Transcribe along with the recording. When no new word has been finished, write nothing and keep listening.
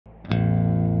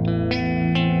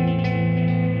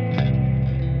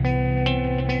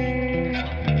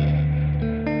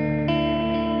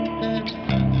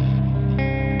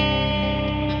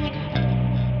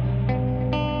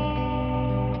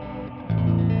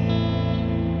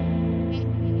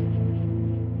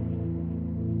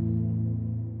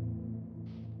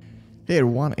Hey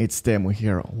everyone, it's Teemu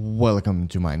here. Welcome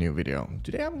to my new video.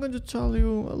 Today I'm going to tell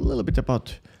you a little bit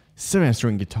about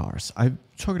 7-string guitars. I've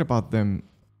talked about them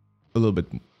a little bit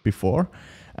before,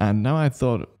 and now I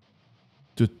thought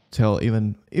to tell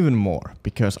even more,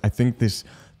 because I think this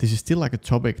is still like a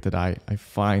topic that I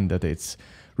find that it's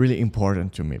really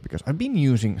important to me, because I've been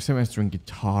using 7-string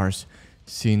guitars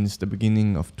since the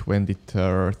beginning of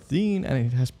 2013, and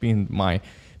it has been my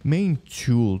main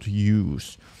tool to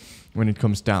use when it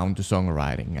comes down to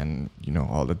songwriting and, you know,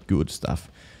 all that good stuff.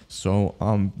 So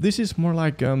this is more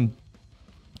like a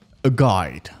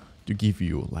guide to give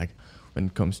you, like, when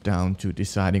it comes down to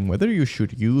deciding whether you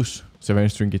should use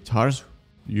 7-string guitars.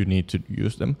 You need to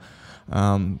use them.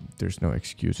 There's no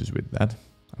excuses with that.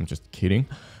 I'm just kidding.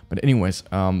 But anyways,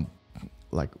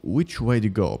 like, which way to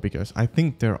go? Because I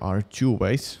think there are two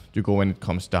ways to go when it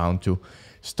comes down to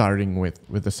starting with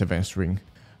the 7-string.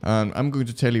 I'm going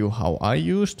to tell you how I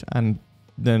used, and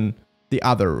then the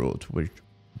other route which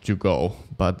to go.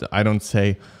 But I don't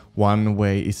say one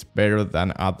way is better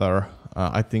than other.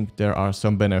 I think there are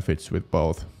some benefits with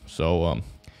both. So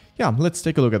yeah, let's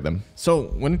take a look at them.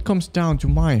 So when it comes down to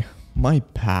my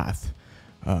path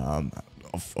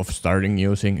of starting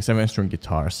using 7-string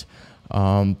guitars,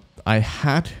 I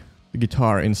had the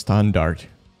guitar in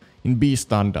B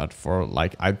standard for,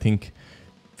 like, I think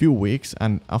few weeks,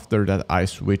 and after that I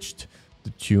switched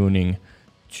the tuning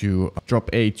to drop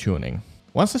A tuning.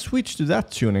 Once I switched to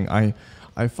that tuning, I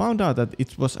found out that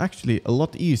it was actually a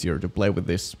lot easier to play with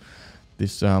this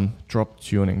drop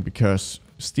tuning, because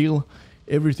still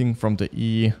everything from the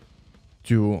E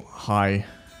to high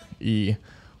E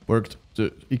worked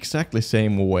the exactly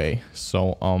same way.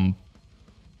 So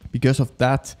because of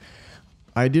that,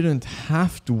 I didn't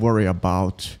have to worry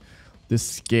about the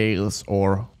scales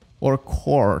or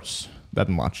chords that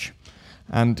much.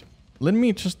 And let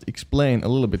me just explain a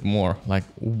little bit more, like,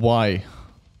 why,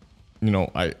 you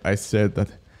know, I said that.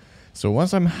 So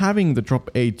once I'm having the drop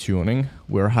A tuning,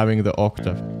 we're having the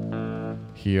octave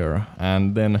here,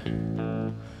 and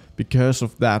then because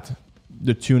of that,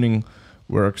 the tuning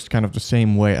works kind of the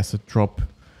same way as a drop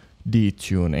D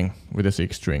tuning with a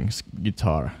 6-string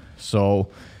guitar. So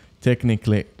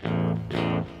technically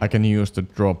I can use the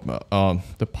drop,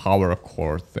 the power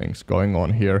chord things going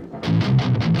on here.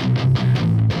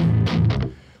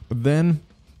 But then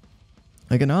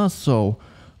I can also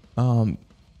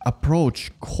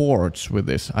approach chords with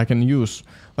this. I can use,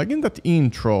 like in that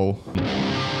intro,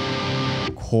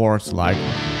 chords like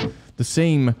the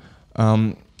same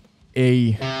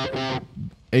A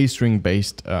string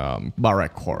based bar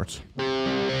chords.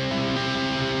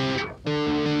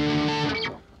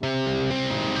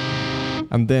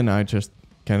 And then I just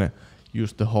kind of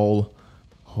use the whole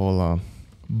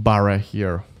bar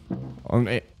here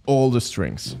on all the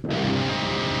strings.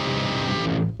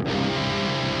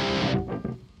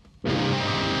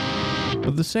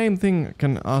 But the same thing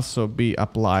can also be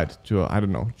applied to, I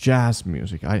don't know, jazz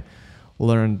music. I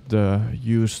learned to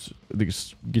use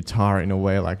this guitar in a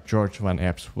way like George Van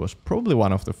Epps was probably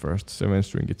one of the first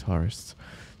 7-string guitarists.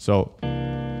 So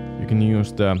you can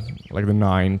use the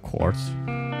 9 chords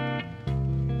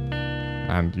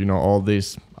and, you know, all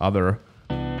these other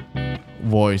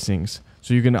voicings.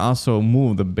 So you can also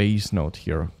move the bass note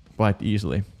here quite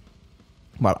easily.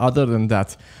 But other than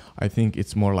that, I think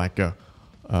it's more like a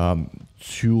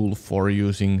tool for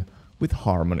using with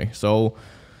harmony. So,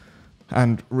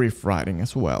 and riff writing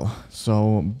as well.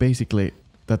 So basically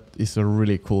that is a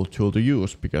really cool tool to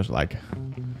use, because, like,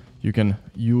 you can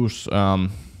use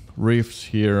riffs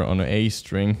here on an A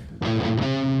string.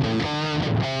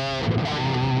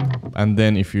 And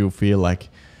then if you feel like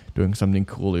doing something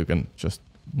cool, you can just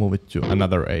move it to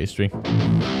another A string.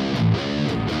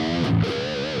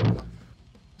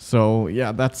 So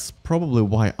yeah, that's probably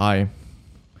why I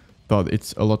thought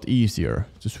it's a lot easier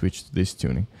to switch to this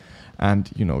tuning. And,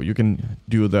 you know, you can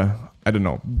do the, I don't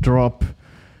know, drop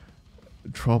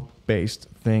based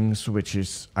things, which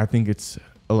is, I think it's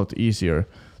a lot easier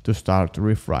to start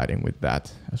riff writing with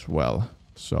that as well.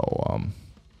 So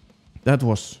that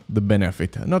was the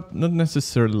benefit. Not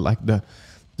necessarily like the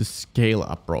scale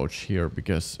approach here,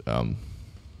 because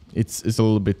it's a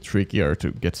little bit trickier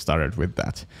to get started with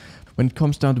that. When it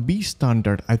comes down to B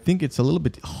standard, I think it's a little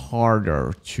bit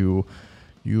harder to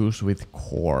use with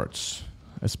chords,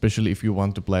 especially if you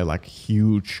want to play like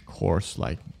huge chords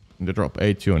like in the drop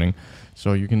A tuning.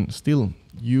 So you can still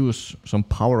use some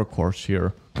power chords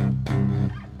here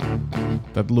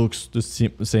that looks the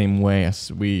same way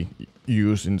as we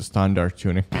use in the standard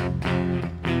tuning.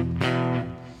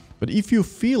 But if you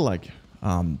feel like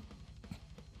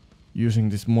using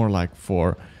this more like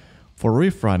for for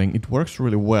riff writing, it works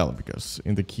really well because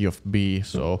in the key of B,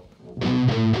 so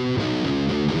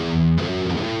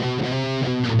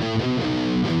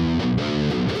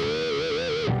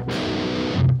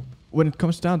when it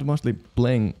comes down to mostly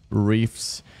playing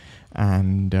riffs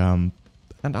and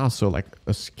also like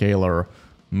a scalar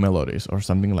melodies or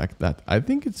something like that, I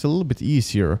think it's a little bit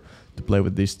easier to play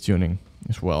with this tuning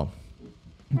as well.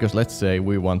 Because let's say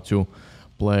we want to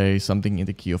play something in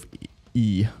the key of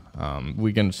E,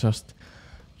 we can just,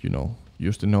 you know,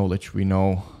 use the knowledge we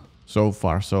know so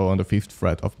far. So on the 5th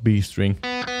fret of B string,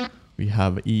 we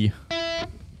have E,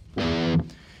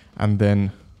 and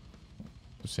then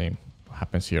the same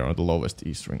happens here on the lowest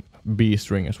E string, B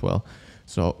string as well.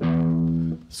 So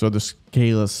the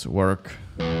scales work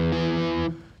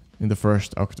in the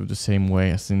first octave the same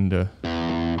way as in the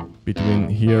between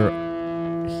here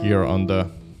on the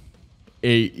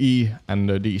A, E and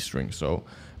the D string. So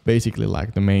basically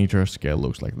like the major scale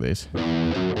looks like this.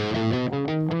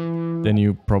 Then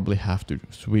you probably have to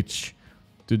switch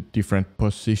to different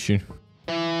position.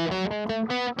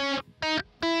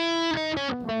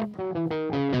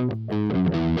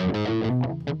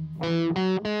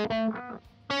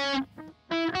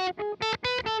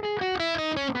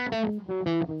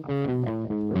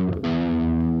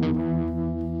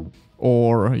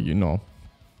 Or, you know,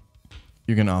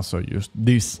 you can also use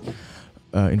this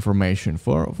information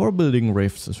for building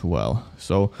riffs as well.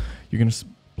 So you can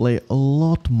play a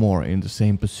lot more in the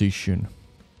same position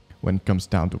when it comes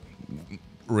down to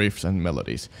riffs and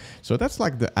melodies. So that's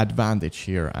like the advantage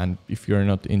here. And if you're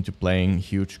not into playing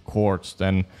huge chords,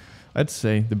 then I'd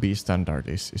say the B standard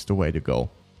is the way to go.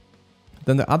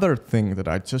 Then the other thing that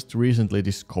I just recently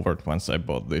discovered once I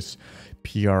bought this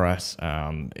PRS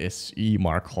SE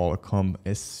Mark Holcomb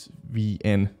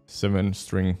SVN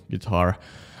 7-string guitar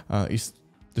is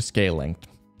the scale length.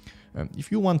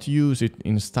 If you want to use it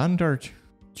in standard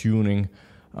tuning,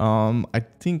 I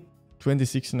think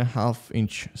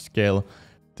 26.5-inch scale,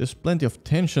 there's plenty of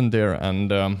tension there,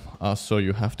 and also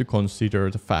you have to consider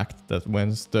the fact that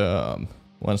once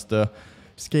the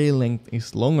scale length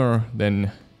is longer,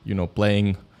 then, you know,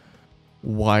 playing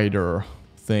wider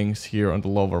things here on the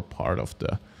lower part of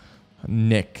the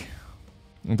neck,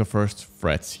 on the first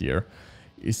frets here,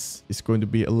 is going to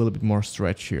be a little bit more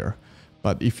stretch here.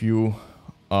 But if you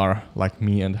are like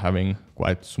me and having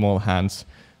quite small hands,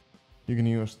 you can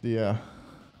use the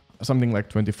something like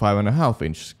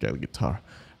 25.5-inch scale guitar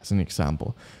as an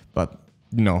example. But,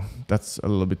 you know, that's a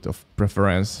little bit of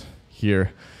preference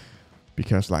here,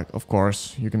 because, like, of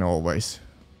course, you can always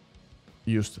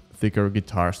use thicker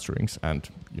guitar strings, and,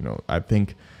 you know, I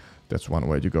think that's one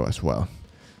way to go as well.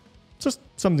 Just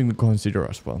something to consider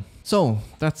as well. So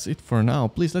that's it for now.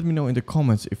 Please let me know in the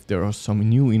comments if there was some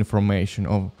new information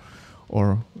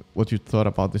or what you thought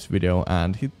about this video,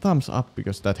 and hit thumbs up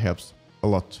because that helps a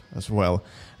lot as well.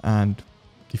 And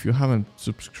if you haven't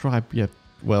subscribed yet,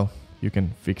 well, you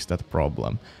can fix that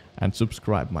problem and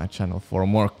subscribe my channel for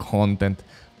more content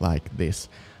like this.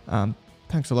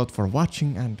 Thanks a lot for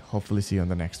watching, and hopefully see you on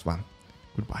the next one.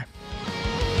 Goodbye.